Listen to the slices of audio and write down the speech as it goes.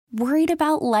Worried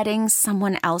about letting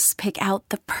someone else pick out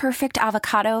the perfect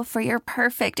avocado for your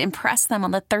perfect impress them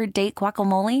on the third date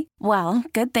guacamole? Well,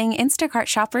 good thing Instacart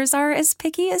shoppers are as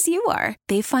picky as you are.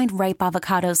 They find ripe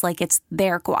avocados like it's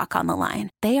their guac on the line.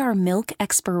 They are milk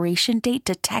expiration date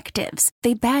detectives.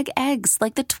 They bag eggs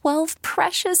like the 12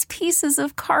 precious pieces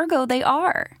of cargo they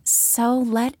are. So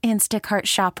let Instacart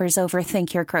shoppers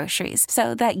overthink your groceries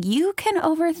so that you can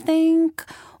overthink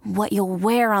what you'll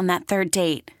wear on that third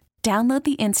date. Download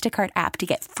the Instacart app to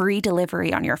get free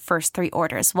delivery on your first 3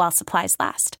 orders while supplies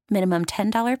last. Minimum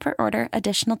 $10 per order.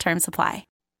 Additional terms apply.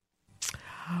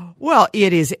 Well,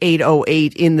 it is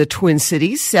 8:08 in the Twin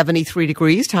Cities, 73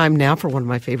 degrees. Time now for one of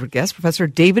my favorite guests, Professor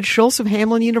David Schultz of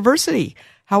Hamline University.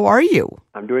 How are you?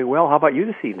 I'm doing well. How about you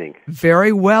this evening?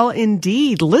 Very well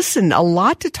indeed. Listen, a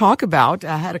lot to talk about.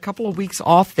 I had a couple of weeks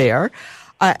off there.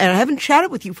 And I haven't chatted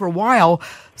with you for a while.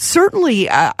 Certainly,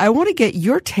 I want to get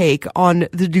your take on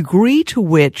the degree to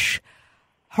which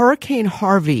Hurricane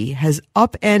Harvey has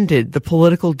upended the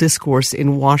political discourse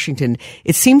in Washington.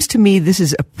 It seems to me this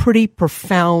is a pretty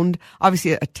profound,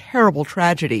 obviously a terrible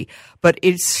tragedy, but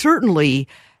it certainly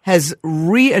has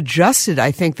readjusted,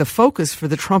 I think, the focus for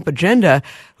the Trump agenda,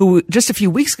 who just a few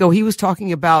weeks ago, he was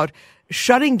talking about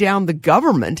shutting down the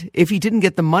government if he didn't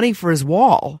get the money for his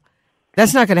wall.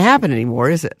 That's not going to happen anymore,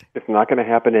 is it? It's not going to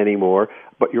happen anymore.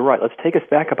 But you're right. Let's take us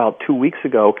back about 2 weeks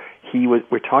ago.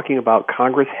 We're talking about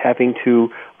Congress having to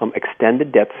extend the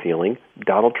debt ceiling.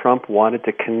 Donald Trump wanted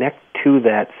to connect to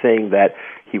that, saying that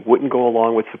he wouldn't go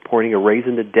along with supporting a raise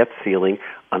in the debt ceiling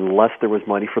unless there was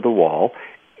money for the wall.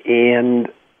 And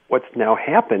what's now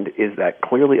happened is that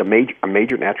clearly a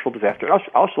major natural disaster. I'll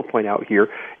also point out here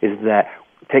is that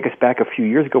take us back a few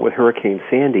years ago with Hurricane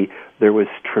Sandy, there was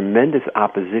tremendous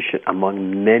opposition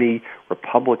among many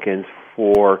Republicans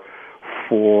for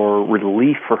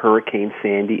relief for Hurricane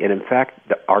Sandy. And in fact,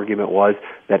 the argument was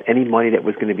that any money that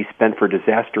was going to be spent for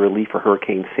disaster relief for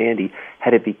Hurricane Sandy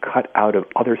had to be cut out of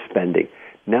other spending.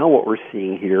 Now what we're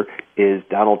seeing here is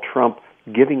Donald Trump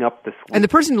giving up the... And the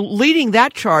person leading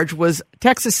that charge was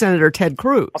Texas Senator Ted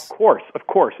Cruz. Of course.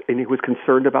 And he was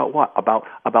concerned about what?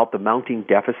 About the mounting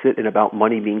deficit and about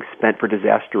money being spent for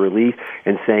disaster relief,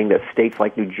 and saying that states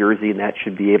like New Jersey and that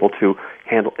should be able to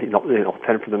handle,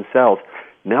 fend for themselves.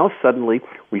 Now suddenly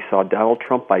we saw Donald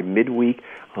Trump by midweek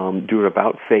do an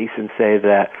about face and say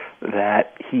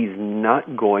that he's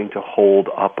not going to hold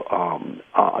up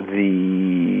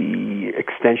the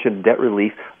extension of debt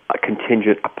relief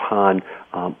contingent upon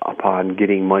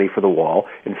getting money for the wall.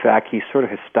 In fact, he sort of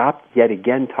has stopped yet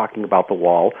again talking about the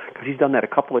wall, because he's done that a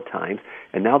couple of times,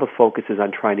 and now the focus is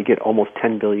on trying to get almost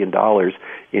 $10 billion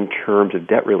in terms of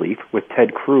debt relief, with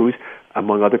Ted Cruz,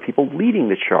 among other people, leading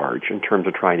the charge in terms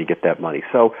of trying to get that money.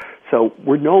 So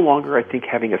we're no longer, I think,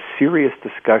 having a serious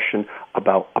discussion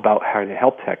about how to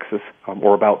help Texas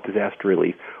or about disaster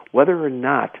relief. Whether or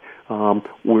not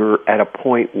we're at a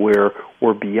point where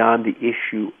we're beyond the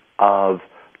issue of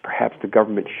perhaps the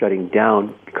government shutting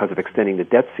down because of extending the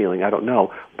debt ceiling, I don't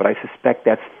know. But I suspect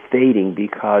that's fading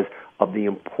because of the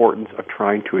importance of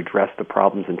trying to address the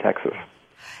problems in Texas.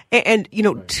 And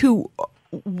to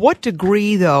what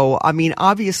degree, though? I mean,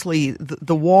 obviously,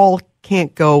 the wall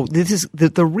can't go. This is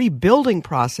the rebuilding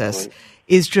process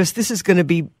is just. This is going to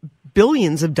be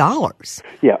billions of dollars.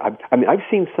 Yeah, I've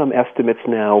seen some estimates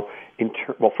now.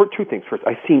 For two things. First,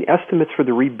 I've seen estimates for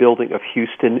the rebuilding of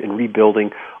Houston and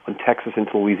rebuilding on Texas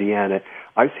into Louisiana.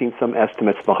 I've seen some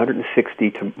estimates of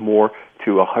 160 to more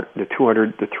to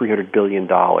 200 to $300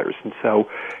 billion. And so,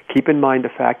 keep in mind the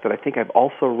fact that I think I've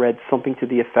also read something to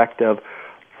the effect of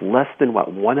less than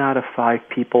 1 out of 5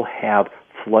 people have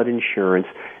flood insurance,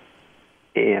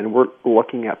 and we're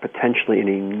looking at potentially an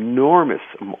enormous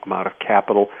amount of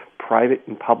capital, private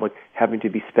and public, having to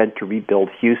be spent to rebuild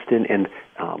Houston and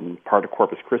part of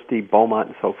Corpus Christi, Beaumont,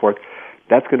 and so forth.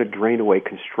 That's going to drain away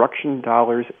construction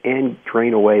dollars and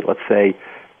drain away, let's say,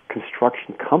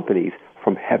 construction companies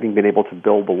from having been able to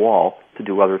build the wall to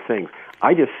do other things.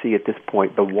 I just see at this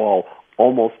point the wall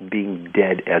almost being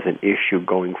dead as an issue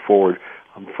going forward,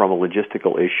 from a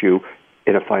logistical issue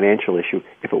and a financial issue,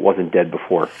 if it wasn't dead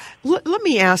before. Let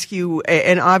me ask you,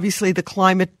 and obviously the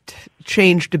climate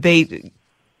change debate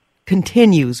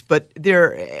continues, but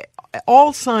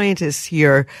all scientists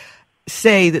here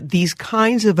say that these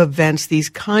kinds of events, these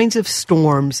kinds of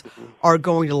storms are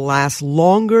going to last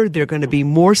longer. They're going to be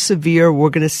more severe. We're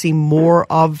going to see more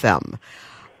of them.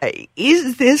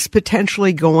 Is this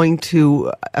potentially going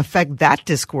to affect that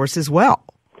discourse as well?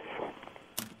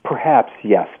 Perhaps,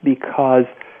 yes, because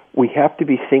we have to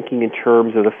be thinking in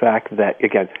terms of the fact that,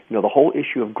 again, the whole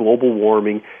issue of global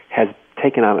warming has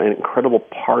taken on an incredible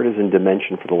partisan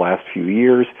dimension for the last few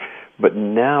years. but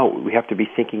now we have to be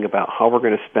thinking about how we're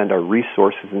going to spend our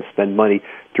resources and spend money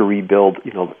to rebuild,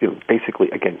 basically,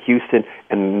 again, Houston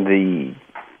and the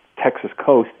Texas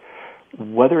coast,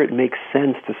 whether it makes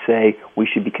sense to say we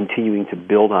should be continuing to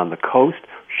build on the coast.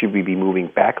 Should we be moving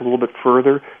back a little bit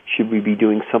further? Should we be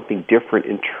doing something different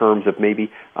in terms of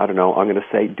maybe, I don't know, I'm going to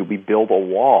say, do we build a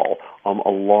wall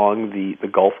along the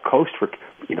Gulf Coast,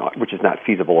 which is not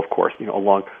feasible, of course,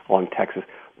 along Texas.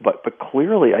 But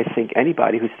clearly, I think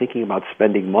anybody who's thinking about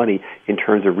spending money in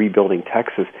terms of rebuilding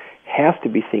Texas has to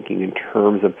be thinking in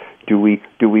terms of do we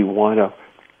want to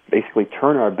basically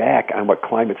turn our back on what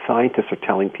climate scientists are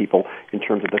telling people in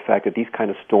terms of the fact that these kind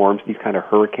of storms, these kind of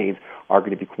hurricanes are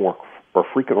going to be more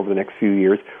frequent over the next few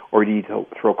years, or do you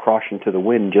throw caution to the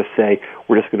wind and just say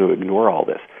we're just going to ignore all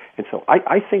this? And so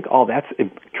I think all that's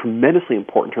tremendously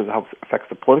important in terms of how it affects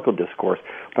the political discourse.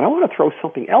 But I want to throw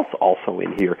something else also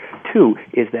in here, too,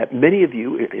 is that many of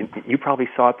you probably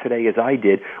saw it today as I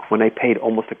did when I paid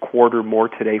almost a quarter more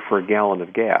today for a gallon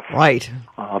of gas. Right.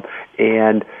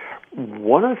 And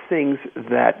one of the things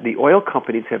that the oil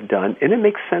companies have done, and it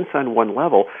makes sense on one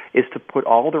level, is to put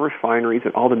all the refineries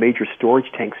and all the major storage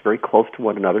tanks very close to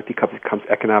one another because it becomes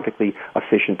economically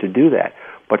efficient to do that.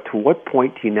 But to what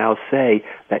point do you now say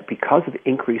that because of the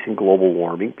increase in global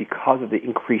warming, because of the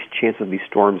increased chance of these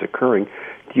storms occurring,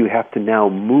 do you have to now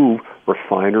move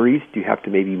refineries? Do you have to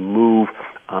maybe move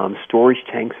storage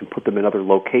tanks and put them in other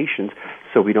locations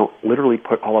so we don't literally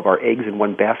put all of our eggs in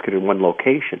one basket in one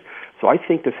location? So I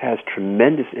think this has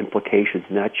tremendous implications,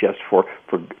 not just for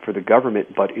the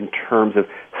government, but in terms of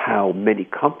how many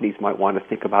companies might want to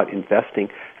think about investing,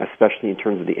 especially in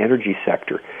terms of the energy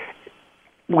sector.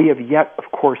 We have yet,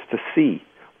 of course, to see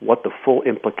what the full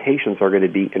implications are going to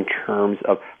be in terms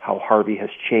of how Harvey has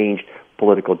changed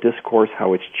political discourse,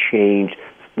 how it's changed,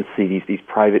 let's see, these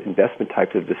private investment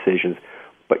types of decisions.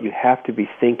 But you have to be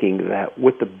thinking that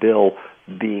with the bill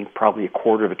being probably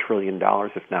 $250 billion,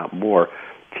 if not more,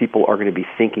 people are going to be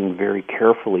thinking very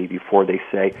carefully before they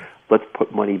say, let's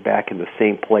put money back in the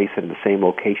same place and in the same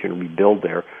location and rebuild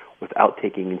there, without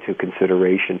taking into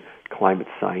consideration climate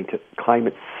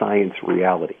science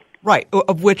reality. Right,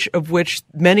 of which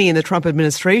many in the Trump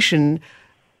administration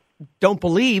don't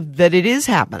believe that it is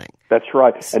happening. That's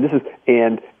right, and this is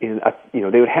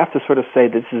they would have to sort of say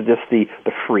this is just the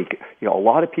freak. A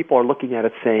lot of people are looking at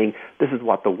it saying this is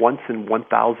the once in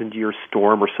 1,000 year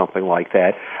storm or something like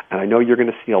that. And I know you're going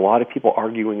to see a lot of people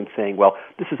arguing and saying, well,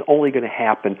 this is only going to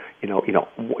happen,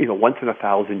 once in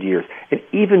 1,000 years. And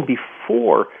even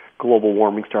before global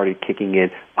warming started kicking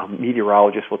in,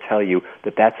 meteorologists will tell you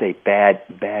that that's a bad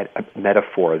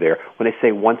metaphor there. When they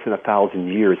say once in 1,000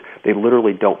 years, they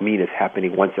literally don't mean it's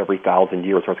happening once every 1,000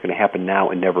 years or it's going to happen now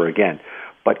and never again.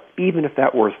 But even if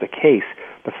that was the case,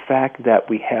 the fact that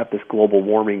we have this global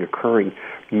warming occurring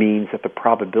means that the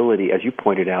probability, as you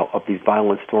pointed out, of these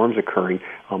violent storms occurring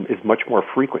is much more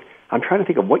frequent. I'm trying to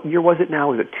think of what year was it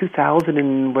now? Is it 2000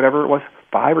 and whatever it was,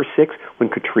 5 or 6, when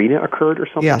Katrina occurred or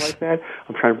something like that?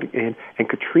 I'm trying to, and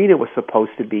Katrina was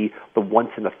supposed to be the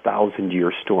once in 1,000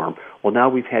 year storm. Well, now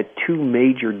we've had 2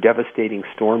 major devastating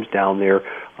storms down there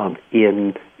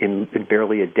in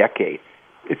barely a decade.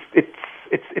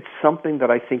 It's something that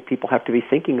I think people have to be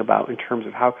thinking about in terms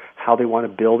of how they want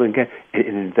to build and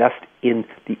invest in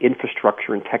the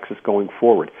infrastructure in Texas going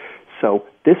forward. So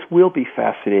this will be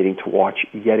fascinating to watch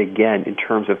yet again in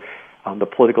terms of the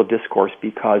political discourse,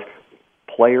 because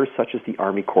players such as the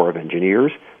Army Corps of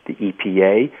Engineers, the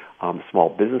EPA, Small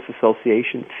Business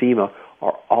Association, FEMA,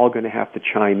 are all going to have to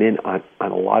chime in on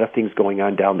a lot of things going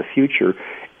on down the future.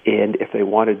 And if they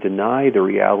want to deny the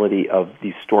reality of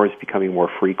these storms becoming more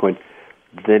frequent,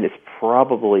 then it's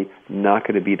probably not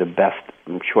going to be the best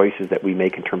choices that we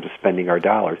make in terms of spending our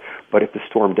dollars. But if the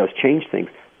storm does change things,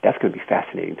 that's going to be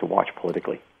fascinating to watch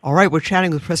politically. All right, we're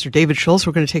chatting with Professor David Schultz.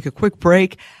 We're going to take a quick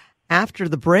break. After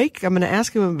the break, I'm going to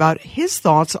ask him about his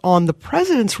thoughts on the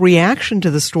president's reaction to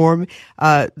the storm.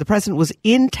 The president was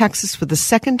in Texas for the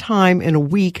second time in a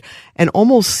week and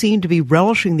almost seemed to be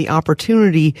relishing the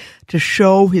opportunity to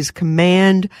show his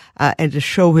command and to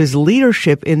show his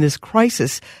leadership in this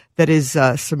crisis that is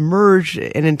submerged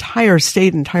an entire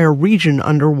state, entire region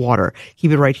underwater.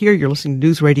 Keep it right here. You're listening to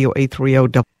News Radio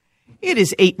 830. It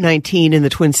is 8:19 in the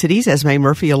Twin Cities. Esme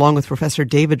Murphy, along with Professor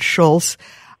David Schultz.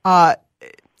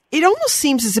 It almost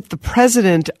seems as if the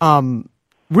president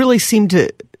really seemed to,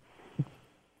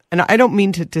 and I don't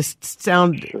mean to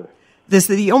sound this,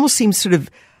 that he almost seems sort of,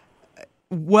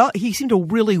 he seemed to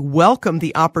really welcome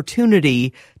the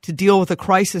opportunity to deal with a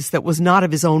crisis that was not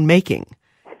of his own making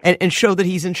and show that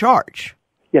he's in charge.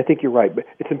 Yeah, I think you're right. But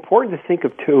it's important to think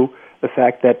of, too, the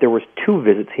fact that there was 2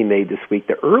 visits he made this week.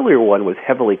 The earlier one was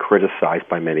heavily criticized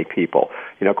by many people.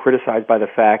 Criticized by the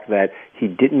fact that he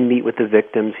didn't meet with the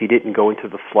victims, he didn't go into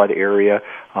the flood area,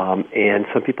 and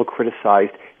some people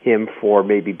criticized him for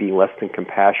maybe being less than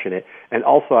compassionate. And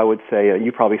also, I would say,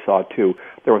 you probably saw it too,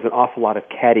 there was an awful lot of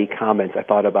catty comments, I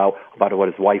thought, about what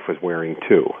his wife was wearing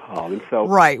too. And so,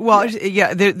 right. Well,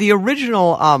 yeah, the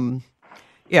original, I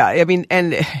mean,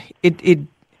 and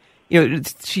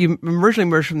she originally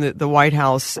emerged from the White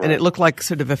House, and it looked like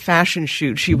sort of a fashion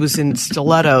shoot. She was in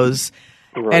stilettos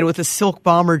and with a silk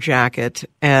bomber jacket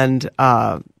and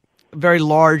very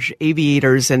large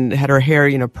aviators, and had her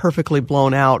hair, perfectly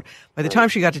blown out. By the time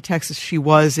she got to Texas, she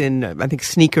was in, I think,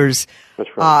 sneakers. That's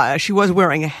right. She was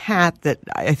wearing a hat that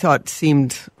I thought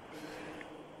seemed,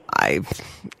 I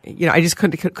just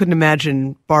couldn't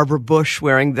imagine Barbara Bush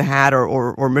wearing the hat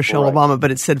or Michelle Obama, but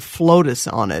it said FLOTUS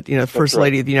on it, First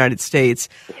Lady of the United States.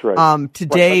 That's right.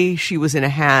 Today she was in a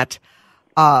hat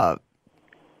that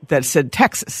said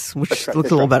Texas, which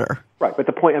looked a little better. Right, but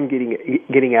the point I'm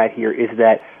getting at here is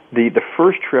that the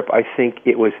first trip, I think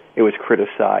it was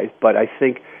criticized, but I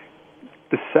think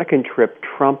the second trip,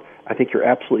 Trump, I think you're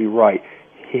absolutely right.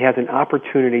 He has an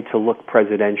opportunity to look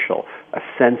presidential, a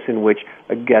sense in which,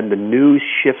 again, the news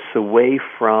shifts away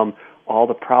from all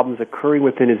the problems occurring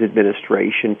within his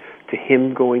administration to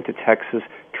him going to Texas,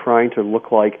 trying to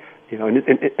look like,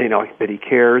 that he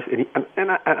cares.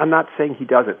 And I'm not saying he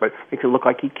doesn't, but makes it look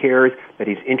like he cares, that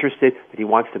he's interested, that he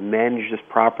wants to manage this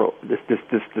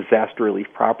disaster relief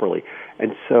properly.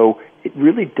 And so it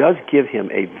really does give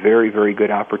him a very, very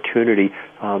good opportunity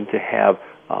to have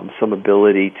some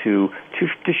ability to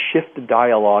shift the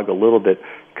dialogue a little bit,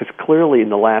 because clearly in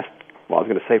the last, I was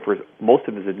going to say for most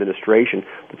of his administration,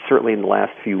 but certainly in the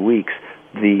last few weeks,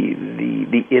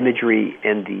 the imagery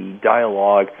and the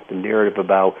dialogue, the narrative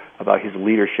about his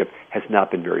leadership has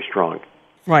not been very strong.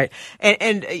 Right.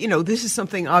 And this is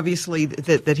something obviously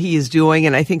that he is doing,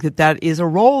 and I think that is a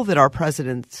role that our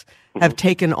presidents have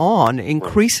taken on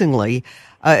increasingly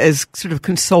as sort of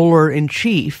consoler in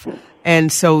chief.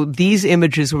 And so these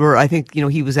images were, I think,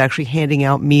 he was actually handing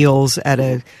out meals at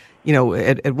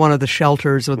at one of the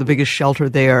shelters, or the biggest shelter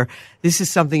there. This is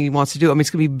something he wants to do. I mean, it's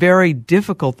going to be very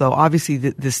difficult, though. Obviously,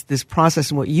 this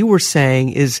process, and what you were saying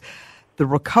is the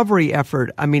recovery effort.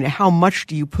 I mean, how much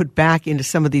do you put back into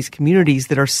some of these communities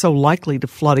that are so likely to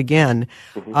flood again,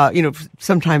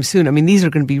 sometime soon? I mean, these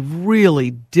are going to be really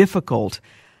difficult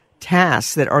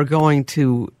tasks that are going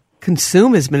to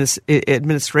consume his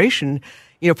administration,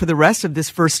 for the rest of this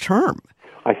first term.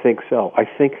 I think so. I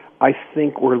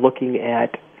think we're looking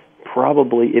at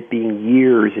probably it being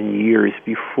years and years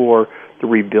before the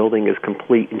rebuilding is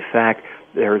complete. In fact,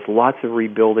 there's lots of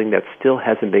rebuilding that still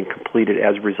hasn't been completed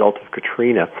as a result of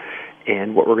Katrina.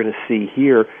 And what we're going to see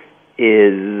here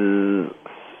is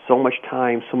so much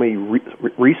time, so many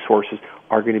resources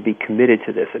are going to be committed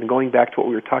to this. And going back to what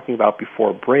we were talking about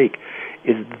before break,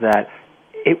 is that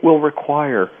it will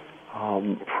require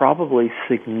probably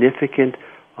significant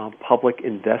public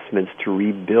investments to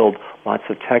rebuild lots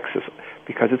of Texas,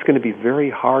 because it's going to be very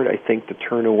hard, I think, to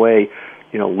turn away,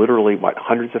 literally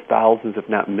hundreds of thousands, if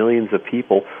not millions of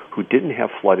people who didn't have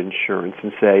flood insurance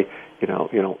and say,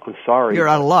 I'm sorry, you're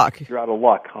out of luck. You're out of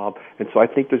luck. And so I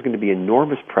think there's going to be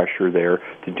enormous pressure there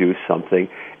to do something.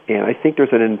 And I think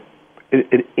there's an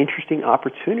interesting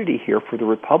opportunity here for the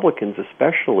Republicans,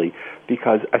 especially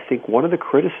because I think one of the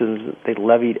criticisms they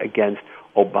levied against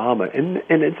Obama, and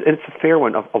it's a fair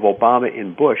one, of Obama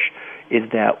and Bush, is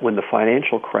that when the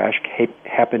financial crash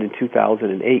happened in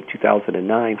 2008,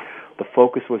 2009, the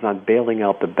focus was on bailing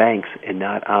out the banks and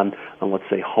not on let's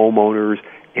say, homeowners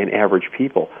and average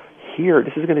people. Here,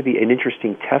 this is going to be an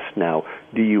interesting test now.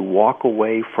 Do you walk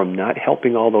away from not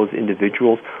helping all those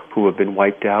individuals who have been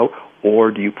wiped out,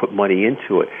 or do you put money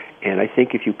into it? And I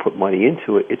think if you put money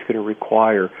into it, it's going to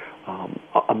require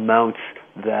amounts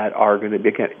that are going to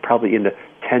be probably in the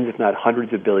tens, if not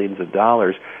hundreds of billions of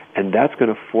dollars, and that's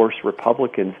going to force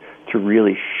Republicans to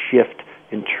really shift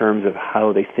in terms of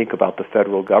how they think about the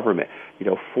federal government.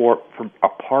 For a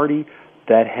party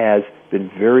that has been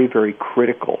very, very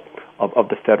critical of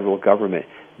the federal government,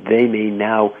 they may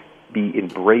now be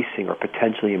embracing or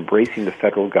potentially embracing the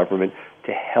federal government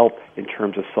to help in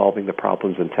terms of solving the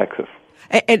problems in Texas.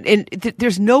 And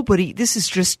there's nobody, this is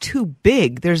just too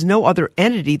big. There's no other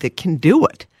entity that can do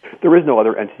it. There is no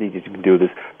other entity that can do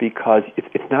this, because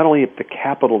it's not only the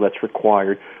capital that's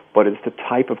required, but it's the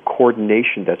type of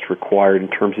coordination that's required in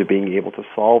terms of being able to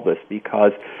solve this.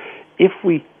 Because if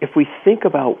we think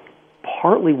about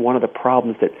partly one of the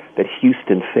problems that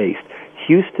Houston faced,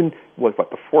 Houston was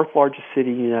the fourth largest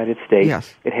city in the United States.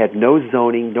 Yes. It had no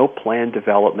zoning, no planned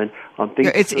development.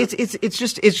 It's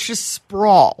just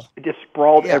sprawl. It just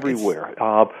sprawled everywhere.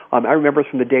 I remember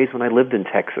from the days when I lived in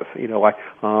Texas.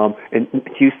 And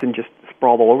Houston just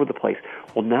sprawled all over the place.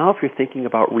 Well, now if you're thinking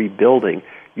about rebuilding,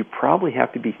 you probably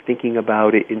have to be thinking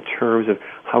about it in terms of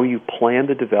how you plan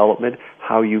the development,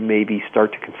 how you maybe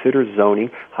start to consider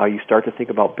zoning, how you start to think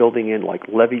about building in like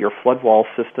levee or flood wall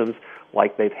systems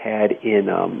like they've had in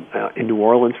New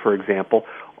Orleans, for example.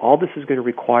 All this is going to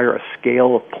require a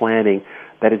scale of planning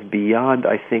that is beyond,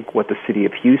 I think, what the city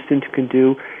of Houston can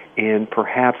do and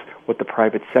perhaps what the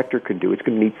private sector can do. It's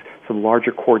going to need some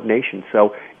larger coordination.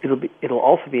 So it'll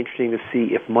also be interesting to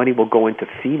see if money will go into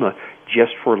FEMA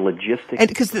just for logistics. And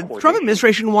because the Trump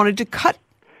administration wanted to cut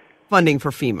funding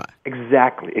for FEMA.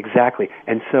 Exactly.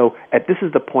 And so this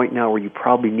is the point now where you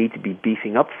probably need to be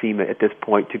beefing up FEMA at this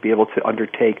point to be able to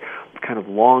undertake kind of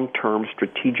long-term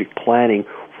strategic planning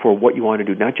for what you want to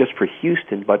do, not just for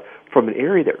Houston, but from an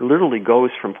area that literally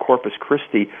goes from Corpus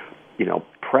Christi,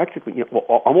 practically,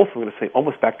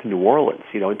 almost back to New Orleans,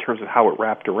 in terms of how it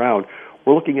wrapped around.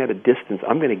 We're looking at a distance,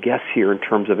 I'm going to guess here, in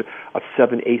terms of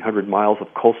 700-800 miles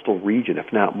of coastal region,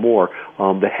 if not more,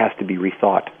 that has to be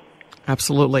rethought.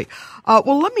 Absolutely.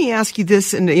 Well, let me ask you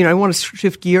this, and I want to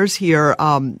shift gears here.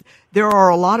 There are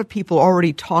a lot of people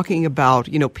already talking about,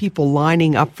 people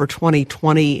lining up for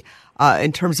 2020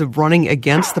 in terms of running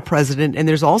against the president, and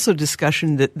there's also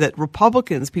discussion that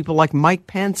Republicans, people like Mike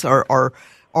Pence, are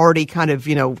already kind of,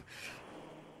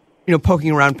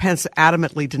 poking around. Pence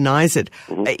adamantly denies it.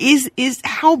 Mm-hmm. Is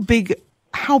how big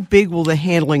will the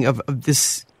handling of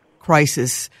this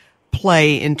crisis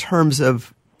play in terms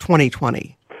of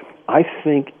 2020? I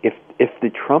think if the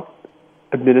Trump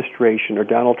administration or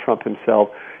Donald Trump himself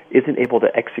isn't able to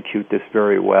execute this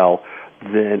very well,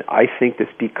 then I think this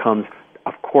becomes,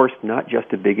 of course, not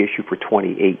just a big issue for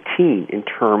 2018 in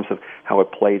terms of how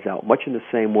it plays out, much in the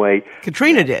same way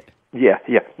Katrina did. Yeah,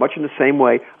 much in the same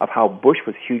way of how Bush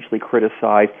was hugely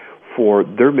criticized for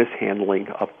their mishandling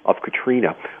of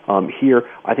Katrina. Here,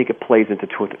 I think it plays into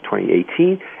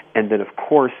 2018, and then, of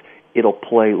course, it'll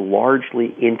play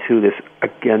largely into this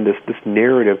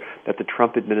narrative that the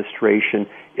Trump administration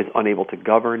is unable to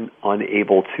govern,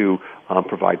 unable to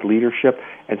provide leadership.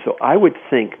 And so I would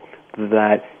think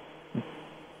that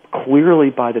clearly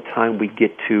by the time we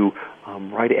get to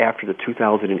right after the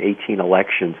 2018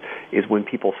 elections is when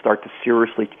people start to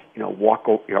seriously,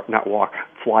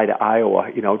 fly to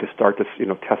Iowa, to start to,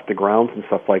 test the grounds and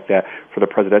stuff like that for the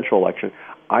presidential election.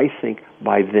 I think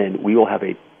by then we will have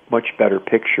a much better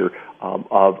picture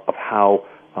of how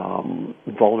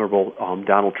vulnerable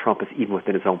Donald Trump is even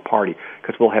within his own party,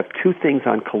 because we'll have two things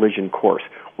on collision course.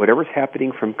 Whatever's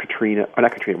happening from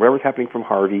whatever's happening from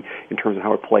Harvey in terms of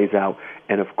how it plays out,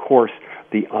 and of course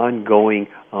the ongoing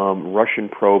Russian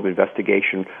probe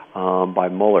investigation by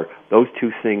Mueller. Those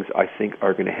two things, I think,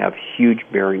 are going to have huge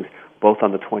bearings both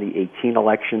on the 2018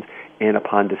 elections and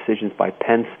upon decisions by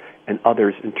Pence and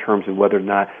others in terms of whether or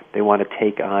not they want to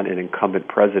take on an incumbent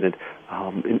president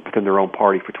within their own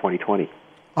party for 2020.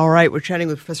 All right, we're chatting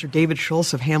with Professor David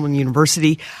Schultz of Hamline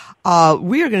University.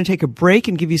 We are going to take a break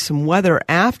and give you some weather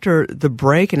after the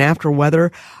break and after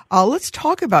weather. Let's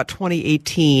talk about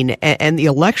 2018 and the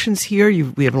elections here.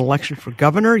 We have an election for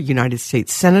governor, United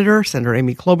States Senator. Senator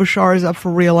Amy Klobuchar is up for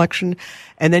re-election.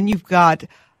 And then you've got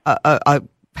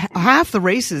half the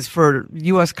races for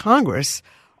U.S. Congress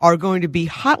are going to be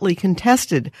hotly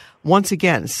contested once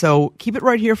again. So keep it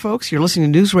right here, folks. You're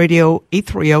listening to News Radio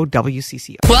 830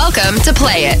 WCCO. Welcome to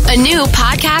Play It, a new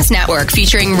podcast network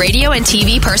featuring radio and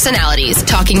TV personalities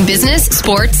talking business,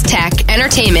 sports, tech,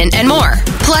 entertainment, and more.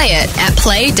 Play it at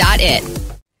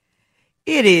play.it.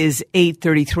 It is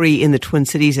 8:33 in the Twin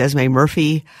Cities. Esme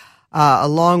Murphy,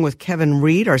 along with Kevin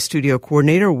Reed, our studio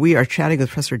coordinator, we are chatting with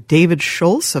Professor David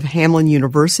Schultz of Hamline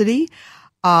University.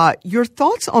 Your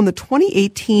thoughts on the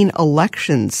 2018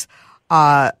 elections?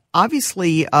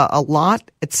 Obviously, a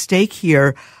lot at stake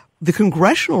here. The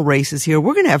congressional races here,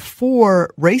 we're going to have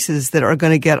 4 races that are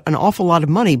going to get an awful lot of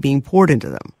money being poured into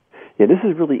them. Yeah, this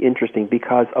is really interesting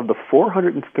because of the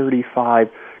 435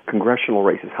 congressional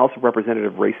races, House of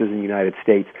Representative races in the United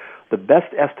States, the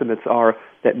best estimates are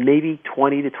that maybe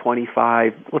 20 to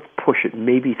 25, let's push it,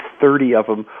 maybe 30 of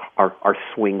them are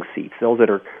swing seats, those that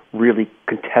are really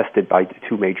contested by the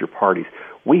two major parties.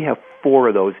 We have 4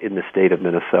 of those in the state of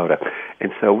Minnesota.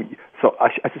 And so I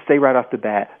should say right off the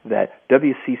bat that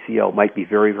WCCO might be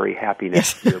very, very happy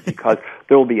next year because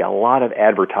there will be a lot of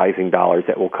advertising dollars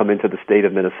that will come into the state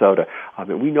of Minnesota.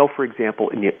 And we know, for example,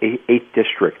 in the 8th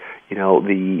District,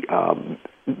 the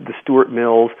the Stuart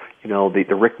Mills,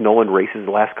 the Rick Nolan races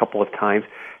the last couple of times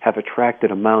have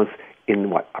attracted amounts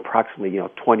in approximately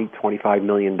 $20-25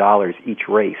 million each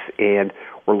race, and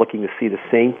we're looking to see the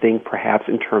same thing perhaps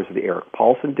in terms of the Eric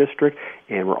Paulson district,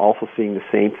 and we're also seeing the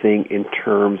same thing in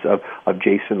terms of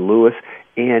Jason Lewis.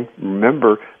 And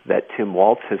remember that Tim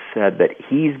Walz has said that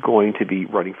he's going to be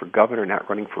running for governor, not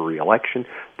running for re-election.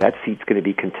 That seat's going to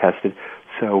be contested.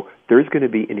 So there's going to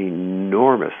be an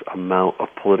enormous amount of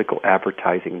political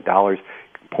advertising dollars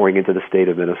pouring into the state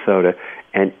of Minnesota.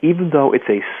 And even though it's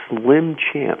a slim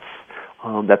chance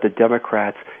that the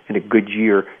Democrats in a good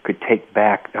year could take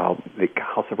back the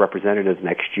House of Representatives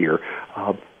next year,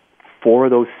 4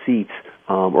 of those seats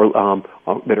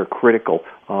that are critical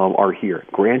are here.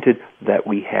 Granted that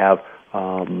we have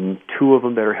 2 of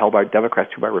them that are held by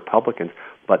Democrats, 2 by Republicans,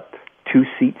 but 2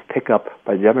 seats pick up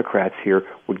by Democrats here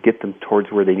would get them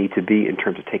towards where they need to be in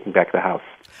terms of taking back the House.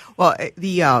 Well,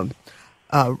 the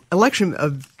election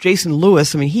of Jason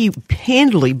Lewis, he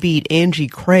handily beat Angie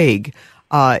Craig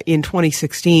in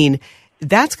 2016.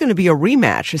 That's going to be a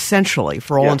rematch, essentially,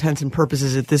 for all intents and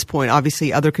purposes at this point.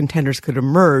 Obviously, other contenders could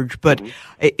emerge, but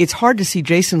it's hard to see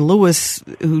Jason Lewis,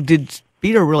 who did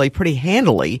beat her really pretty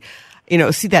handily,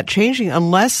 see that changing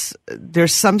unless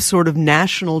there's some sort of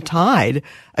national tide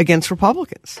against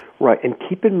Republicans. Right, and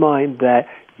keep in mind that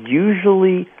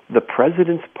usually the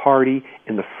president's party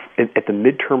at the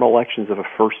midterm elections of a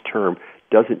first term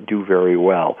doesn't do very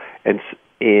well, and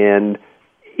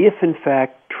if, in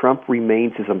fact, Trump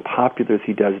remains as unpopular as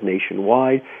he does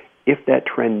nationwide, if that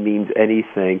trend means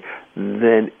anything,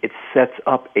 then it sets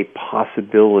up a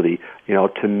possibility,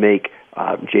 to make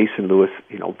Jason Lewis,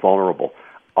 vulnerable.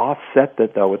 Offset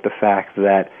that, though, with the fact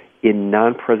that in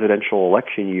non-presidential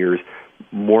election years,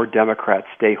 more Democrats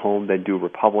stay home than do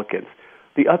Republicans.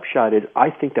 The upshot is I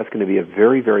think that's going to be a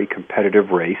very, very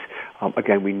competitive race.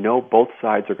 Again, we know both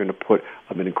sides are going to put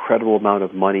an incredible amount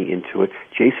of money into it.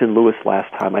 Jason Lewis last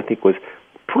time, I think, was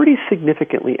pretty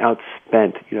significantly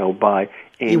outspent, by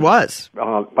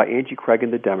by Angie Craig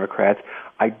and the Democrats.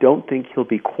 I don't think he'll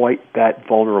be quite that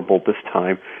vulnerable this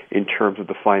time in terms of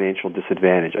the financial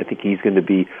disadvantage. I think he's going to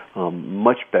be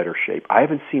much better shape. I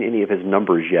haven't seen any of his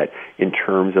numbers yet in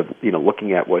terms of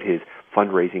looking at what his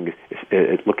fundraising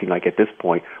is looking like at this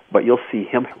point, but you'll see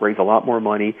him raise a lot more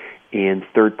money, and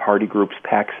third-party groups,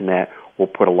 PACs and that, will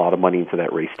put a lot of money into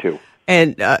that race too.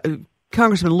 And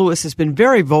Congressman Lewis has been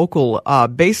very vocal,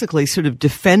 basically sort of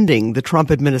defending the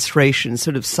Trump administration,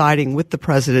 sort of siding with the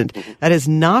president. Mm-hmm. That has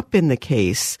not been the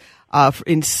case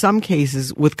in some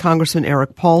cases with Congressman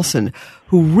Eric Paulson,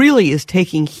 who really is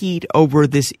taking heat over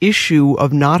this issue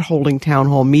of not holding town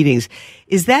hall meetings.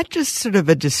 Is that just sort of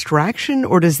a distraction,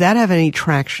 or does that have any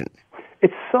traction?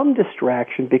 It's some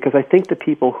distraction, because I think the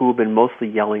people who have been mostly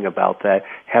yelling about that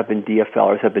have been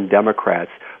DFLers, have been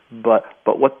Democrats. So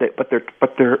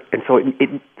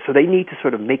they need to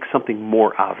sort of make something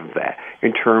more out of that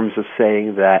in terms of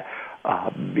saying that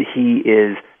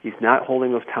he's not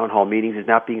holding those town hall meetings, he's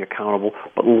not being accountable,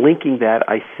 but linking that,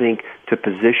 I think, to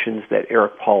positions that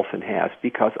Eric Paulson has,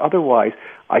 because otherwise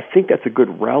I think that's a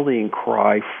good rallying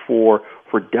cry for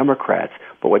Democrats.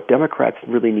 But what Democrats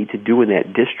really need to do in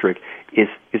that district is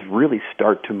really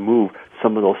start to move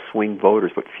some of those swing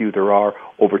voters, what few there are,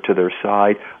 over to their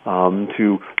side,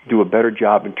 to do a better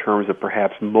job in terms of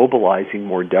perhaps mobilizing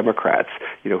more Democrats,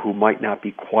 who might not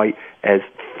be quite as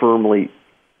firmly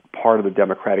part of the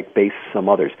Democratic base as some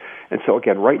others. And so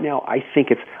again, right now, I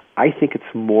think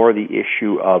it's more the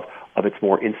issue of it's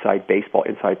more inside baseball,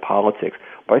 inside politics.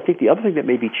 But I think the other thing that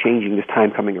may be changing this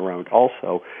time coming around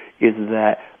also is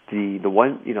that the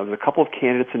one, there's a couple of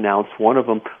candidates announced. One of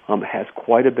them has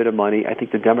quite a bit of money. I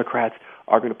think the Democrats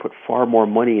are going to put far more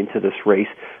money into this race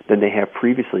than they have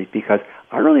previously, because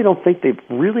I really don't think they've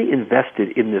really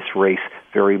invested in this race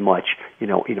very much, in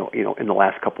the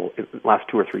last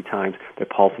 2 or 3 times that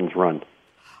Paulson's run.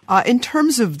 In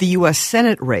terms of the U.S.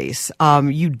 Senate race,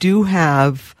 you do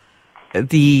have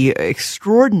the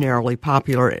extraordinarily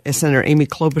popular Senator Amy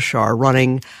Klobuchar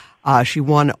running. She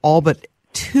won all but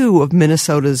 2 of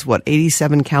Minnesota's,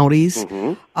 87 counties.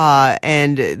 Mm-hmm.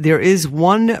 And there is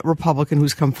one Republican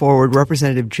who's come forward,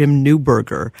 Representative Jim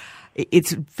Newberger.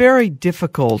 It's very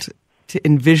difficult to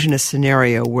envision a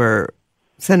scenario where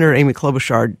Senator Amy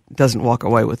Klobuchar doesn't walk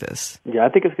away with this. Yeah, I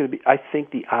think it's going to be. I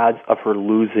think the odds of her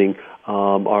losing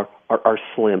are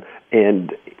slim,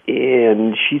 and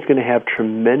she's going to have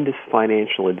tremendous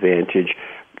financial advantage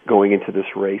going into this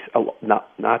race,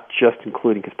 not just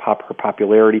including her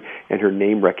popularity and her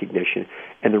name recognition.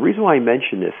 And the reason why I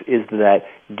mention this is that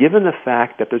given the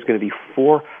fact that there's going to be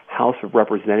 4 House of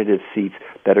Representatives seats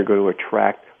that are going to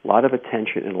attract a lot of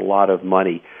attention and a lot of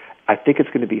money, I think it's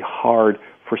going to be hard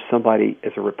for somebody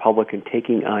as a Republican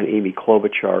taking on Amy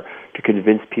Klobuchar to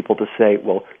convince people to say,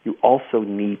 well, you also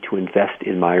need to invest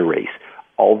in my race.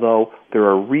 Although there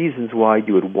are reasons why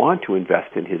you would want to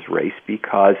invest in his race,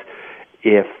 because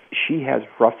if she has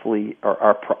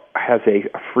has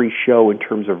a free show in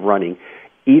terms of running,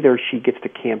 either she gets to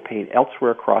campaign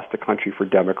elsewhere across the country for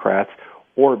Democrats,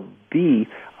 or B,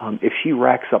 if she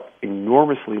racks up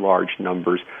enormously large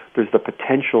numbers, there's the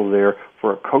potential there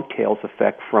for a coattails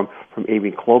effect from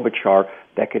Amy Klobuchar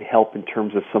that could help in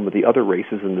terms of some of the other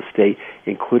races in the state,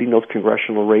 including those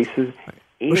congressional races.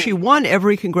 Well, she won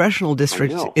every congressional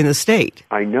district in the state.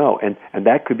 I know, and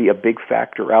that could be a big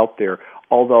factor out there.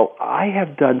 Although I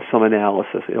have done some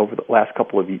analysis over the last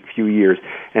few years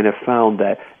and have found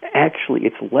that actually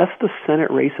it's less the Senate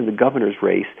race and the governor's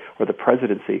race or the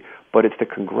presidency, but it's the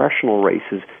congressional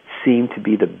races seem to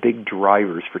be the big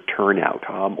drivers for turnout,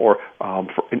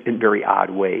 in very odd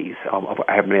ways.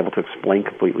 I haven't been able to explain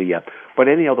completely yet. But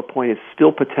anyhow, the point is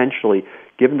still potentially,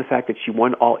 given the fact that she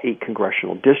won all 8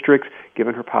 congressional districts,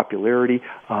 given her popularity,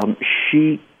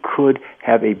 she could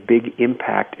have a big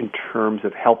impact in terms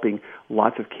of helping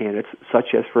lots of candidates,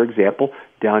 such as, for example,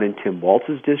 down in Tim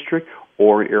Walz's district,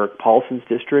 or in Eric Paulson's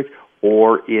district,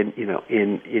 or in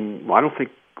I don't think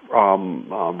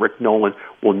Rick Nolan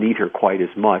will need her quite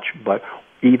as much, but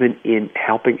even in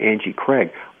helping Angie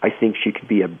Craig, I think she could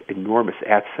be an enormous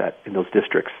asset in those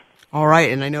districts. All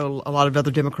right, and I know a lot of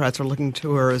other Democrats are looking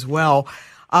to her as well.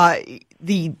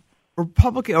 The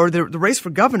Republican or the race for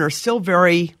governor is still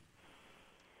very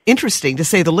interesting, to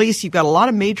say the least. You've got a lot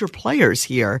of major players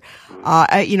here.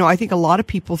 I think a lot of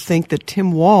people think that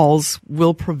Tim Walz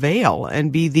will prevail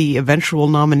and be the eventual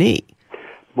nominee.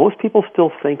 Most people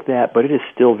still think that, but it is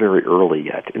still very early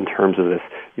yet in terms of this.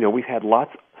 We've had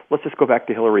lots. Let's just go back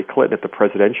to Hillary Clinton at the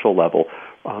presidential level.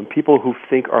 People who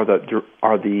think are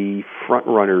the front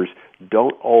runners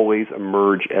don't always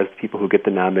emerge as people who get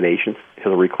the nominations.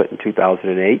 Hillary Clinton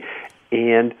 2008,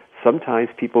 and sometimes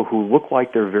people who look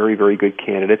like they're very, very good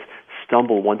candidates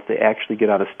stumble once they actually get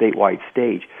on a statewide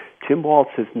stage. Tim Walz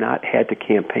has not had to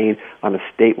campaign on a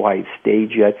statewide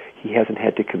stage yet. He hasn't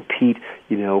had to compete,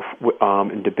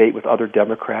 and debate with other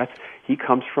Democrats. He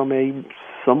comes from a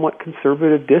somewhat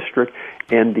conservative district,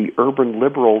 and the urban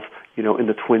liberals, in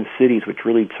the Twin Cities, which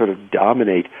really sort of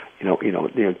dominate,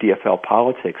 DFL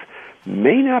politics,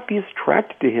 may not be as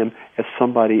attracted to him as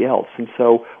somebody else. And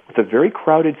so with a very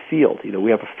crowded field, we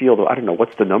have a field of, I don't know,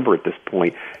 what's the number at this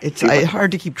point? It's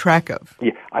hard to keep track of.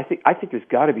 Yeah, I think there's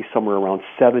got to be somewhere around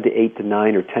 7 to 8 to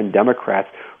 9 or 10 Democrats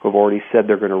who have already said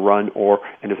they're going to run,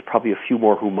 and there's probably a few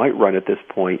more who might run at this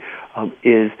point,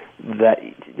 is that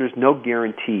there's no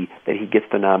guarantee that he gets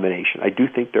the nomination. I do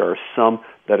think there are some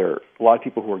that are, a lot of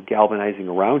people who are galvanizing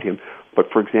around him. But,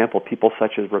 for example, people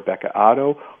such as Rebecca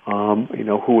Otto,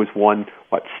 who has won,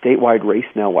 statewide race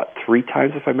now, 3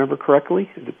 times, if I remember correctly?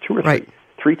 2 or 3? Right.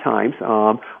 3 times,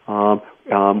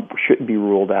 shouldn't be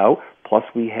ruled out. Plus,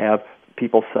 we have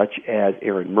people such as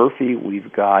Aaron Murphy.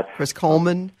 We've got Chris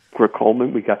Coleman.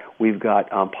 We've got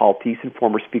Paul Thiessen,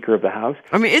 former Speaker of the House.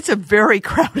 I mean, it's a very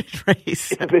crowded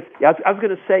race. I was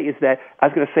going to say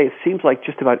it seems like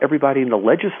just about everybody in the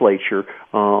legislature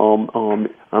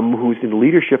who's in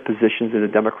leadership positions in the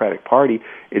Democratic Party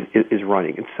is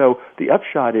running. And so the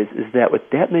upshot is that with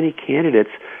that many candidates,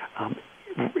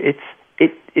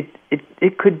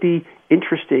 it could be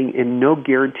interesting, and no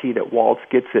guarantee that Walz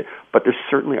gets it, but there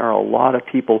certainly are a lot of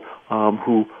people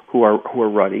who are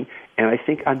running. And I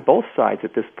think on both sides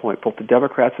at this point, both the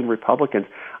Democrats and Republicans,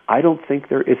 I don't think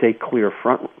there is a clear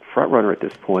front runner at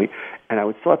this point. And I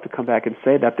would still have to come back and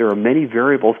say that there are many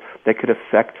variables that could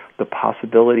affect the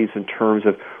possibilities in terms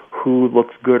of who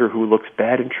looks good or who looks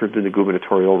bad in terms of the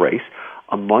gubernatorial race.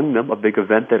 Among them, a big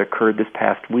event that occurred this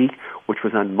past week, which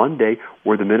was on Monday,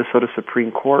 where the Minnesota Supreme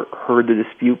Court heard the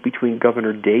dispute between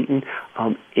Governor Dayton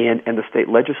and the state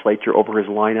legislature over his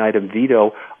line-item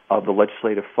veto of the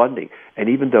legislative funding. And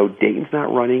even though Dayton's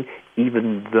not running,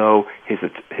 even though his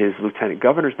lieutenant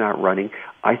governor's not running,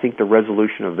 I think the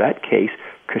resolution of that case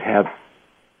could have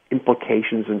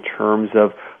implications in terms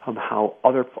of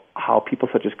how people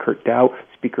such as Kurt Dow,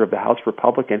 Speaker of the House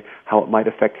Republican, how it might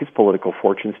affect his political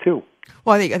fortunes too.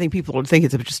 Well, I think people would think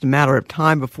it's just a matter of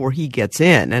time before he gets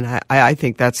in, and I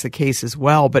think that's the case as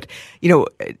well. But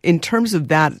in terms of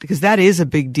that, because that is a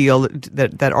big deal,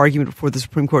 that argument before the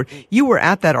Supreme Court. You were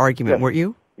at that argument, yes. Weren't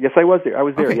you? Yes, I was there.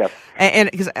 Okay. Yes. And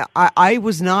because I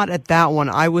was not at that one,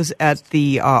 I was at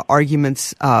the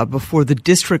arguments before the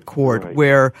district court, right,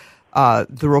 where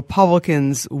the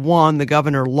Republicans won, the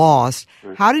governor lost.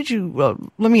 Right. How did you? Well,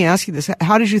 let me ask you this: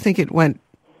 how did you think it went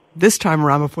this time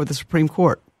around before the Supreme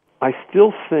Court? I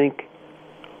still think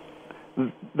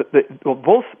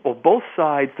both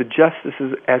sides, the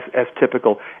justices, as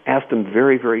typical, asked them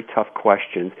very, very tough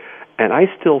questions. And I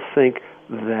still think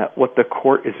that what the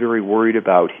court is very worried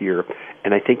about here,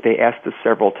 and I think they asked this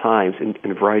several times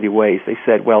in a variety of ways, they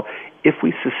said, well, if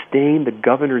we sustain the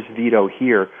governor's veto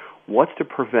here, what's to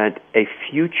prevent a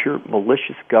future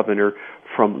malicious governor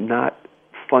from not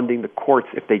funding the courts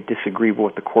if they disagree with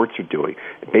what the courts are doing?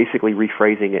 Basically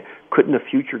rephrasing it, couldn't a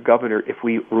future governor, if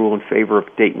we rule in favor of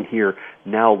Dayton here,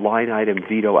 now line item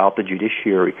veto out the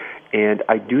judiciary? And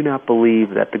I do not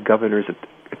believe that the governor's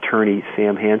attorney,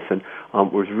 Sam Hansen,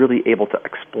 was really able to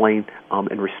explain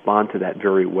and respond to that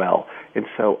very well. And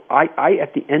so I,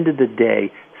 at the end of the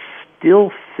day,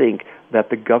 still think that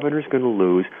the governor's going to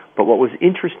lose. But what was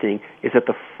interesting is that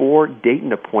the 4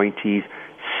 Dayton appointees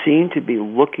seem to be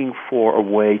looking for a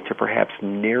way to perhaps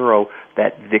narrow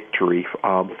that victory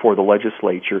for the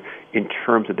legislature, in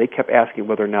terms of they kept asking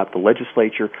whether or not the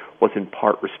legislature was in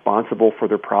part responsible for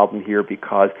their problem here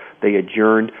because they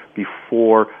adjourned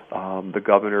before the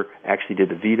governor actually did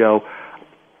the veto.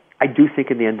 I do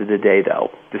think in the end of the day,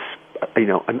 though, this,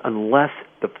 unless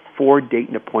the 4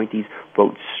 Dayton appointees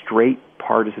vote straight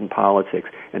partisan politics,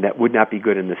 and that would not be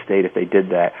good in the state if they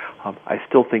did that, I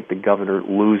still think the governor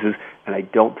loses, and I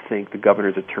don't think the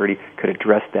governor's attorney could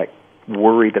address that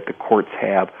worry that the courts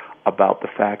have about the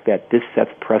fact that this sets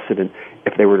precedent,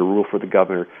 if they were to rule for the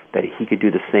governor, that he could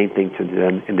do the same thing to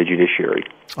them in the judiciary.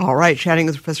 All right, chatting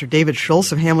with Professor David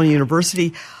Schultz of Hamline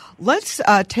University. Let's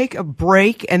take a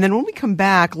break, and then when we come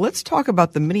back, let's talk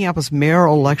about the Minneapolis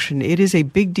mayoral election. It is a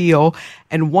big deal,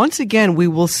 and once again, we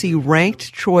will see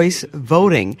ranked choice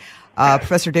voting.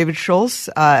 Professor David Schultz,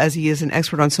 as he is an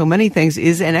expert on so many things,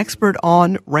 is an expert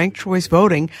on ranked choice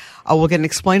voting. We'll get an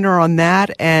explainer on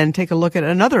that and take a look at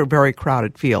another very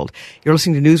crowded field. You're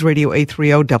listening to News Radio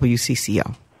 830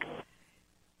 WCCO.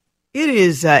 It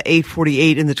is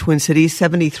 8:48 in the Twin Cities,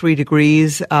 73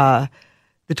 degrees.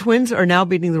 The Twins are now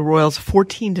beating the Royals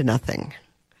 14-0.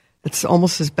 It's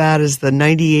almost as bad as the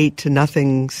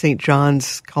 98-0 St.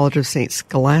 John's College of St.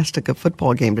 Scholastica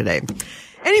football game today.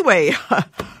 Anyway,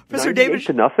 Professor David.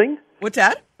 98-0? What's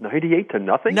that?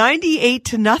 98-0?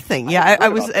 98-0. Yeah,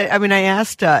 I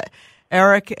asked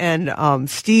Eric and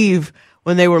Steve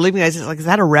when they were leaving. I was like, "Is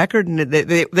that a record?" And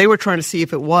they were trying to see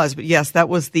if it was. But yes, that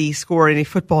was the score in a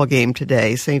football game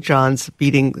today. St. John's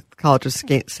beating the College of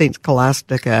St.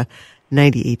 Scholastica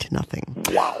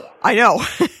 98-0. Wow. I know.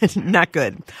 Not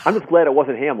good. I'm just glad it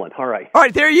wasn't Hamline. All right. All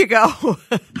right, there you go.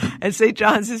 And St.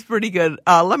 John's is pretty good.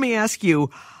 Let me ask you,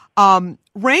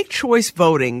 ranked choice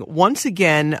voting, once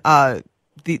again,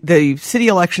 the city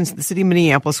elections in the city of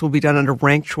Minneapolis will be done under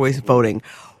ranked choice voting.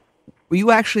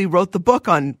 You actually wrote the book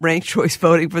on ranked choice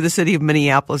voting for the city of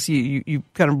Minneapolis. You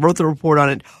kind of wrote the report on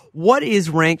it. What is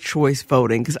ranked choice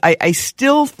voting? Because I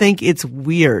still think it's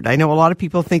weird. I know a lot of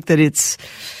people think that it's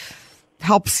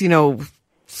helps,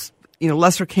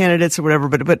 lesser candidates or whatever,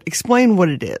 but explain what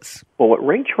it is. Well, what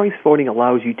ranked choice voting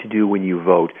allows you to do when you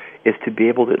vote is to be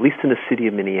able to, at least in the city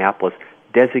of Minneapolis,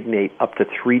 designate up to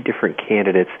 3 different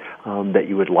candidates that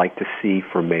you would like to see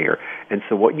for mayor. And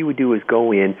so what you would do is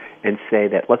go in and say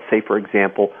that, let's say, for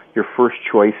example, your first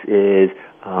choice is,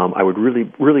 I would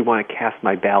really, really want to cast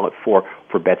my ballot for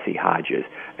Betsy Hodges.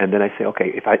 And then I say,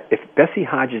 okay, if Betsy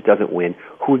Hodges doesn't win,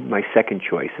 who would be my second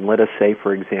choice? And let us say,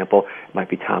 for example, it might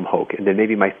be Tom Hoke. And then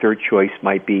maybe my third choice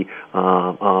might be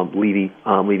Levy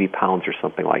Pounds or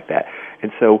something like that.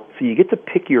 And so you get to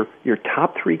pick your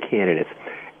top 3 candidates.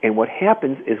 And what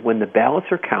happens is when the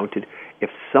ballots are counted,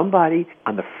 if somebody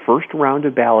on the first round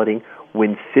of balloting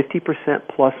wins 50%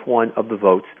 plus 1 of the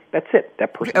votes, that's it.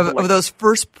 That person of those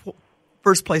first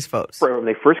place votes. When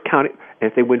they first count it, and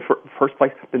if they win first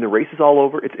place, then the race is all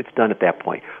over. It's done at that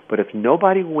point. But if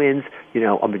nobody wins,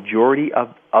 a majority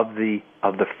of the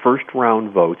first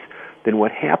round votes, then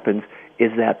what happens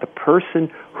is that the person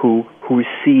who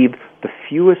received the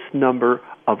fewest number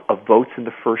of votes in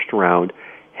the first round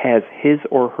has his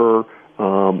or her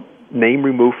name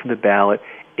removed from the ballot,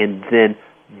 and then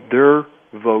their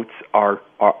votes are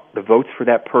the votes for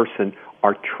that person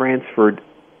are transferred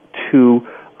to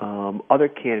other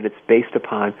candidates based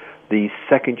upon the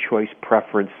second choice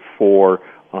preference for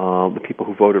the people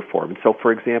who voted for him. And so,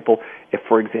 for example, if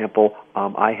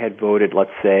I had voted,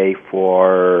 let's say,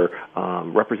 for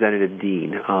Representative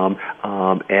Dean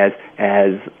as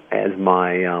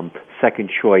my second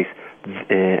choice,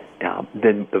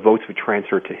 then the votes would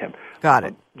transfer to him. Got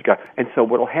it. And so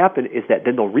what will happen is that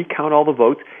then they'll recount all the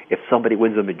votes. If somebody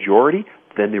wins a majority,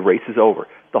 then the race is over.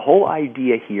 The whole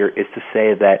idea here is to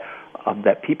say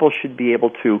that people should be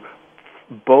able to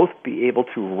both be able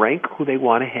to rank who they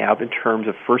want to have in terms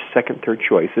of first, second, third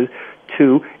choices.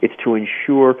 Two, it's to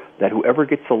ensure that whoever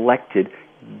gets elected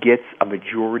gets a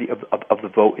majority of the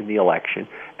vote in the election.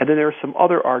 And then there are some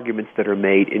other arguments that are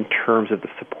made in terms of the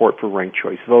support for ranked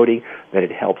choice voting, that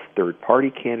it helps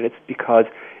third-party candidates because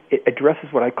it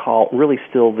addresses what I call really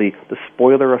still the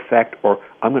spoiler effect, or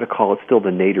I'm going to call it still the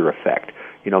Nader effect.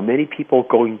 Many people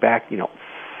going back,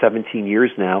 17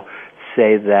 years now,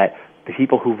 say that the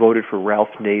people who voted for Ralph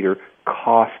Nader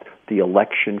cost the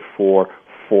election for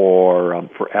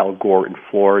Al Gore in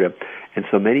Florida. And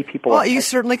so many people... Well, you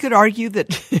certainly could argue that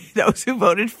those who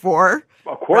voted for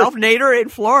Ralph Nader in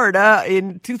Florida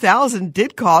in 2000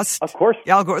 did cost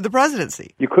Al Gore the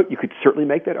presidency. You could certainly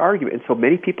make that argument. And so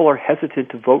many people are hesitant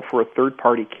to vote for a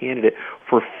third-party candidate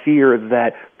for fear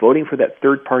that voting for that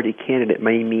third-party candidate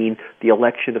may mean the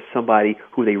election of somebody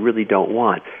who they really don't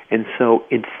want. And so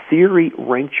in theory,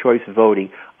 ranked choice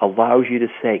voting allows you to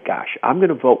say, gosh, I'm going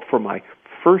to vote for my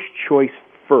first choice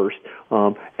first,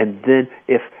 and then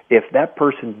if that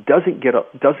person doesn't get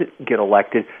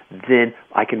elected, then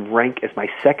I can rank as my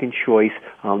second choice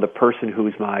the person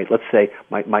who's the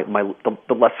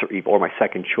lesser evil, or my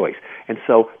second choice. And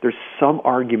so there's some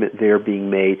argument there being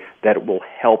made that it will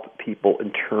help people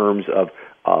in terms of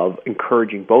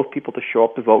encouraging both people to show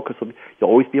up to vote, because you'll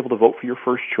always be able to vote for your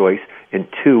first choice, and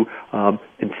two,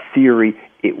 in theory,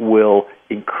 it will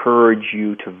encourage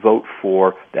you to vote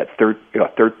for that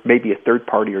maybe a third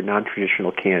party or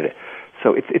non-traditional candidate.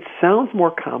 So it sounds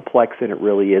more complex than it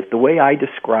really is. The way I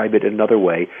describe it another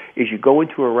way is you go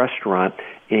into a restaurant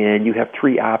and you have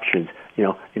three options,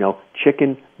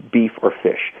 chicken, beef, or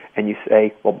fish. And you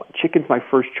say, well, chicken's my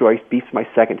first choice, beef's my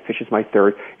second, fish is my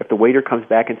third. If the waiter comes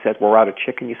back and says, we're out of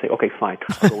chicken, you say, okay, fine,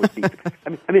 I'll go with beef.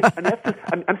 I'm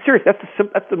serious.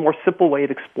 That's the more simple way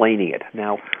of explaining it.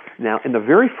 Now, in the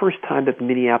very first time that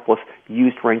Minneapolis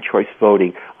used ranked choice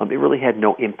voting, it really had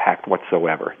no impact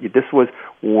whatsoever. This was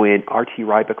when R.T.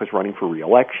 Ryback was running for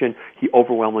re-election. He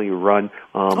overwhelmingly won.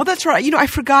 Oh, that's right. I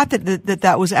forgot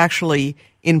that was actually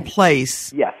in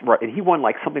place. Yes, right. And he won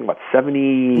something about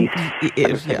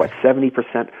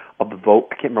 70% of the vote.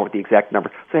 I can't remember what the exact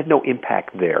number. So it had no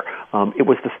impact there. It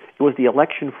was the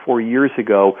election 4 years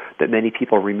ago that many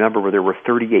people remember, where there were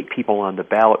 38 people on the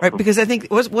ballot. Right, because I think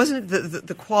wasn't it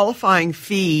the qualifying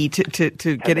fee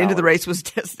to get into the race was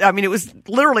it was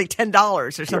literally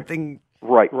 $10 or something.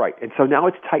 Right. And so now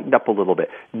it's tightened up a little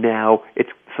bit. Now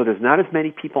so there's not as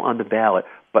many people on the ballot.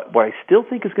 But what I still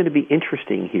think is going to be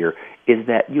interesting here is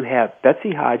that you have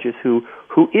Betsy Hodges, who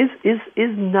is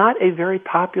not a very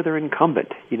popular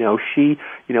incumbent. She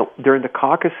during the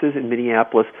caucuses in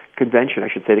Minneapolis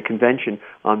the convention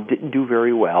didn't do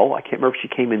very well. I can't remember if she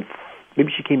came in.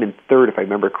 Maybe she came in third, if I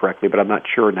remember correctly, but I'm not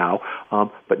sure now.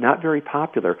 But not very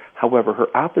popular. However, her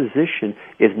opposition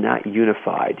is not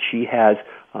unified. She has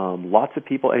lots of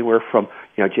people, anywhere from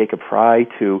Jacob Frey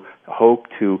to Hoke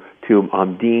to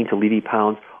Dean to Levy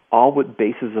Pounds, all with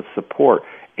bases of support.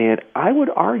 And I would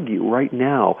argue right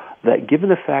now that given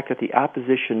the fact that the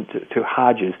opposition to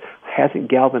Hodges hasn't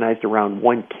galvanized around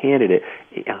one candidate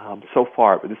so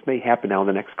far, but this may happen now in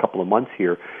the next couple of months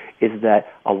here, is that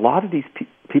a lot of these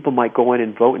people might go in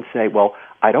and vote and say, well,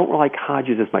 I don't like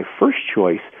Hodges as my first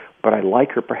choice, but I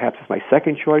like her perhaps as my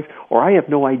second choice, or I have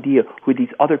no idea who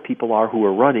these other people are who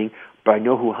are running, but I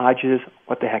know who Hodges is.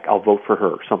 What the heck, I'll vote for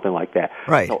her, something like that.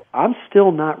 Right. So I'm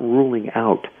still not ruling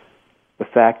out the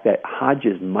fact that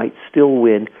Hodges might still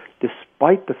win,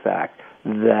 despite the fact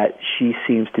that she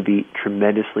seems to be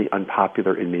tremendously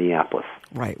unpopular in Minneapolis.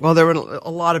 Right. Well, there were a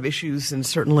lot of issues, and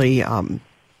certainly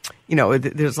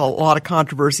there's a lot of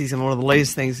controversies, and one of the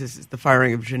latest things is the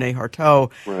firing of Janae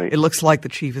Harteau. Right. It looks like the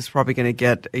chief is probably going to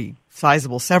get a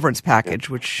sizable severance package,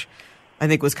 which I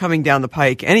think was coming down the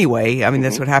pike anyway. I mean,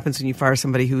 that's what happens when you fire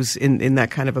somebody who's in that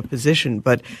kind of a position.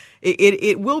 But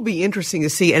it will be interesting to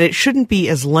see, and it shouldn't be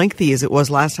as lengthy as it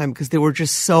was last time because there were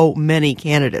just so many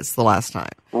candidates the last time.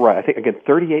 Right. I think, again,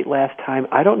 38 last time.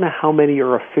 I don't know how many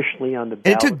are officially on the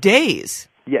ballot. And it took days.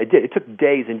 Yeah, it did. It took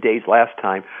days and days last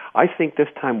time. I think this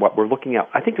time what we're looking at,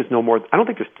 I think there's no more. I don't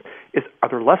think are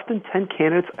there less than 10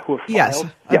 candidides who have filed? Yes,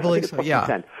 I believe so, yeah.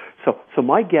 10. So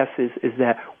my guess is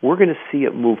that we're going to see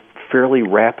it move fairly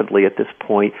rapidly at this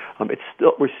point.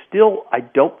 I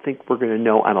don't think we're going to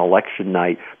know on election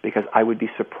night, because I would be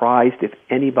surprised if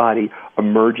anybody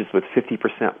emerges with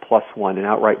 50% plus one, an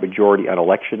outright majority on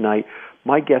election night.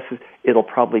 My guess is it'll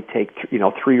probably take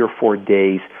 3 or 4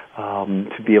 days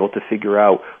to be able to figure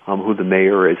out who the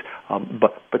mayor is.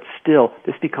 But still,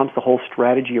 this becomes the whole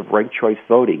strategy of ranked choice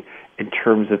voting in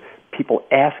terms of people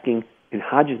asking and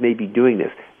Hodges may be doing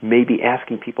this, may be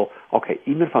asking people, okay,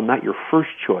 even if I'm not your first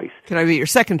choice, can I be your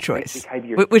second choice?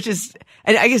 Which is,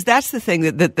 and I guess that's the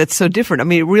thing that's so different. I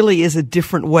mean, it really is a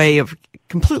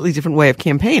completely different way of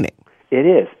campaigning. It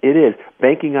is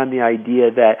banking on the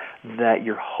idea that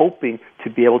you're hoping to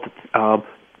be able to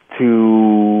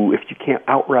if you can't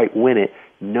outright win it,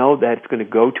 know that it's going to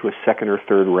go to a second or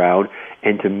third round,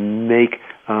 and to make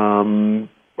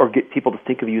or get people to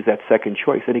think of you as that second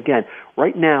choice. And again,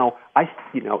 right now,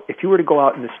 if you were to go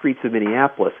out in the streets of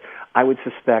Minneapolis, I would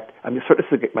suspect, this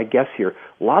is my guess here,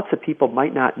 lots of people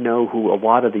might not know who a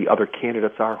lot of the other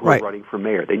candidates are who are running for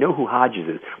mayor. They know who Hodges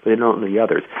is, but they don't know the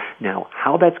others. Now,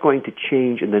 how that's going to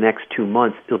change in the next 2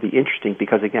 months, it'll be interesting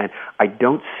because, again, I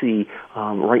don't see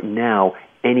right now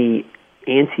any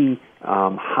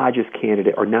anti-Hodges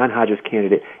candidate or non-Hodges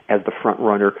candidate as the front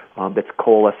runner that's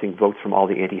coalescing votes from all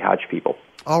the anti-Hodge people.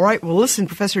 All right. Well, listen,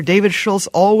 Professor David Schultz,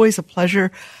 always a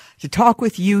pleasure to talk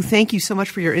with you. Thank you so much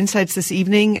for your insights this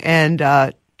evening. And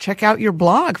check out your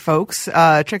blog, folks.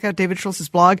 Check out David Schultz's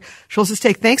blog, Schultz's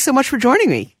Take. Thanks so much for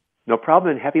joining me. No problem,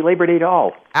 and happy Labor Day to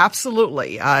all.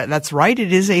 Absolutely. That's right.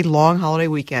 It is a long holiday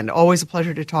weekend. Always a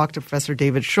pleasure to talk to Professor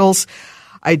David Schultz.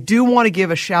 I do want to give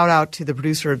a shout out to the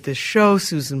producer of this show,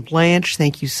 Susan Blanche.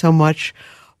 Thank you so much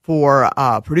for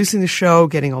producing the show,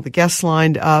 getting all the guests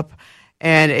lined up.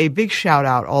 And a big shout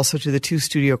out also to the two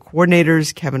studio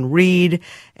coordinators, Kevin Reed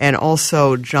and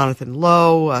also Jonathan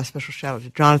Lowe. A special shout out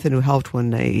to Jonathan, who helped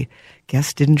when a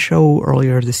guest didn't show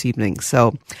earlier this evening.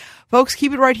 So, folks,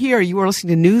 keep it right here. You are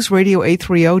listening to News Radio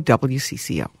 830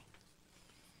 WCCO.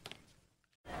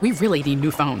 We really need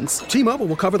new phones. T-Mobile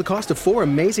will cover the cost of 4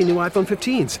 amazing new iPhone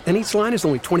 15s, and each line is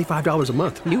only $25 a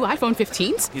month. New iPhone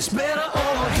 15s? It's better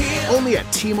over here. Only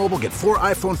at T-Mobile, get 4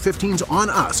 iPhone 15s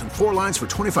on us and 4 lines for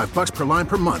 $25 per line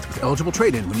per month with eligible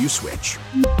trade-in when you switch.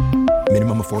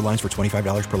 Minimum of 4 lines for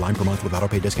 $25 per line per month with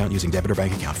autopay discount using debit or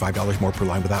bank account. $5 more per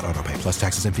line without autopay, plus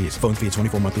taxes and fees. Phone fee at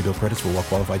 24 monthly bill credits for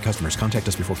well-qualified customers. Contact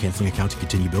us before canceling account to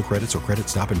continue bill credits or credit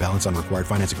stop and balance on required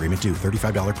finance agreement due.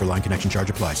 $35 per line connection charge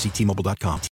applies. See T-Mobile.com.